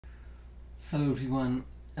Hello everyone.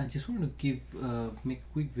 I just want to make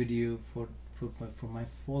a quick video for my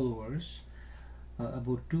followers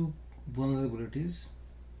about two vulnerabilities,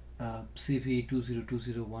 CVE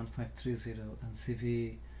 20201530 and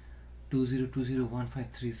CVE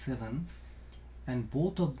 20201537, and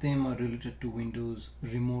both of them are related to Windows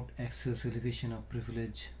Remote Access Elevation of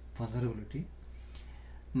Privilege vulnerability.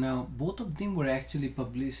 Now both of them were actually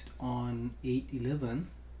published on 8/11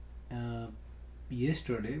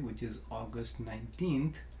 yesterday, which is August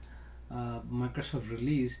 19th. Microsoft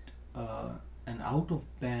released an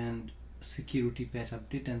out-of-band security patch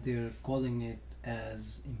update, and they're calling it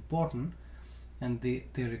as important, and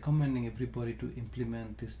they're recommending everybody to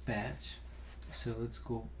implement this patch. So let's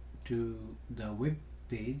go to the web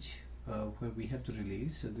page where we have the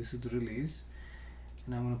release. So this is the release,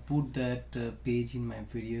 and I'm going to put that page in my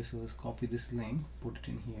video. So let's copy this link, put it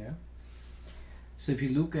in here. So if you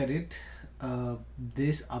look at it,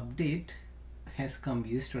 this update has come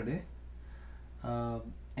yesterday,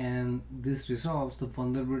 and this resolves the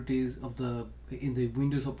vulnerabilities in the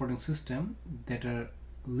Windows operating system that are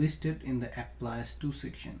listed in the Applies to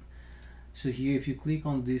section. So here, if you click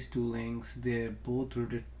on these two links, they're both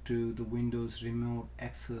related to the Windows Remote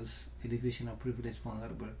Access Elevation of Privilege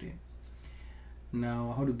vulnerability.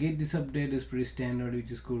 Now, how to get this update is pretty standard. You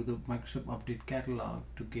just go to the Microsoft Update Catalog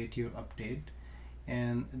to get your update,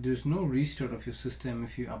 and there's no restart of your system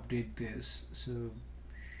if you update this, so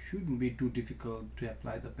shouldn't be too difficult to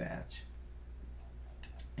apply the patch.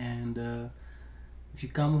 And if you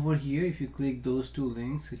come over here, if you click those two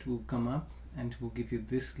links, it will come up and it will give you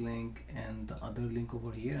this link and the other link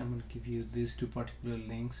over here. I'm going to give you these two particular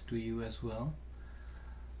links to you as well.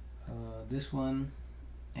 This one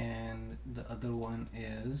and the other one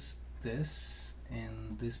is this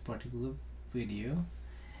in this particular video.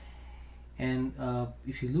 And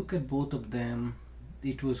if you look at both of them,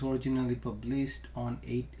 it was originally published on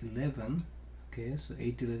 8/11. Okay, so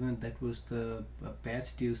 8/11, that was the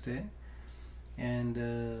patch Tuesday, and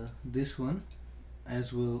this one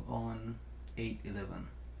as well on 8/11.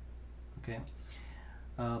 Okay,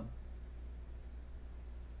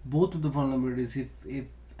 both of the vulnerabilities, if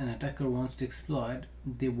an attacker wants to exploit,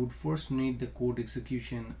 they would first need the code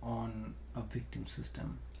execution on a victim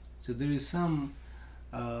system. So there is some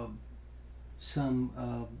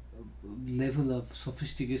level of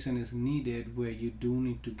sophistication is needed where you do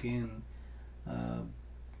need to gain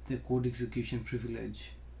the code execution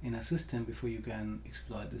privilege in a system before you can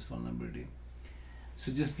exploit this vulnerability.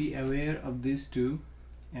 So just be aware of these two,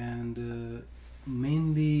 and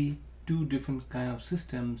mainly two different kind of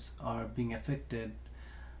systems are being affected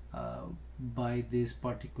by this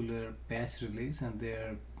particular patch release, and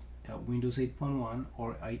they're Windows 8.1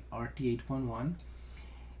 or RT 8.1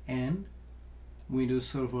 and Windows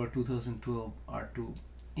Server 2012 R2.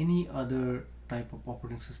 Any other type of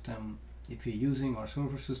operating system, if you're using our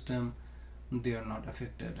server system, they are not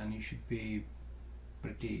affected, and you should be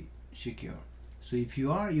pretty secure. So if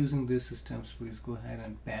you are using these systems, please go ahead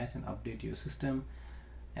and patch and update your system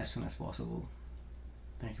as soon as possible.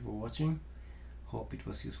 Thank you for watching. Hope it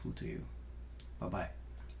was useful to you. Bye bye.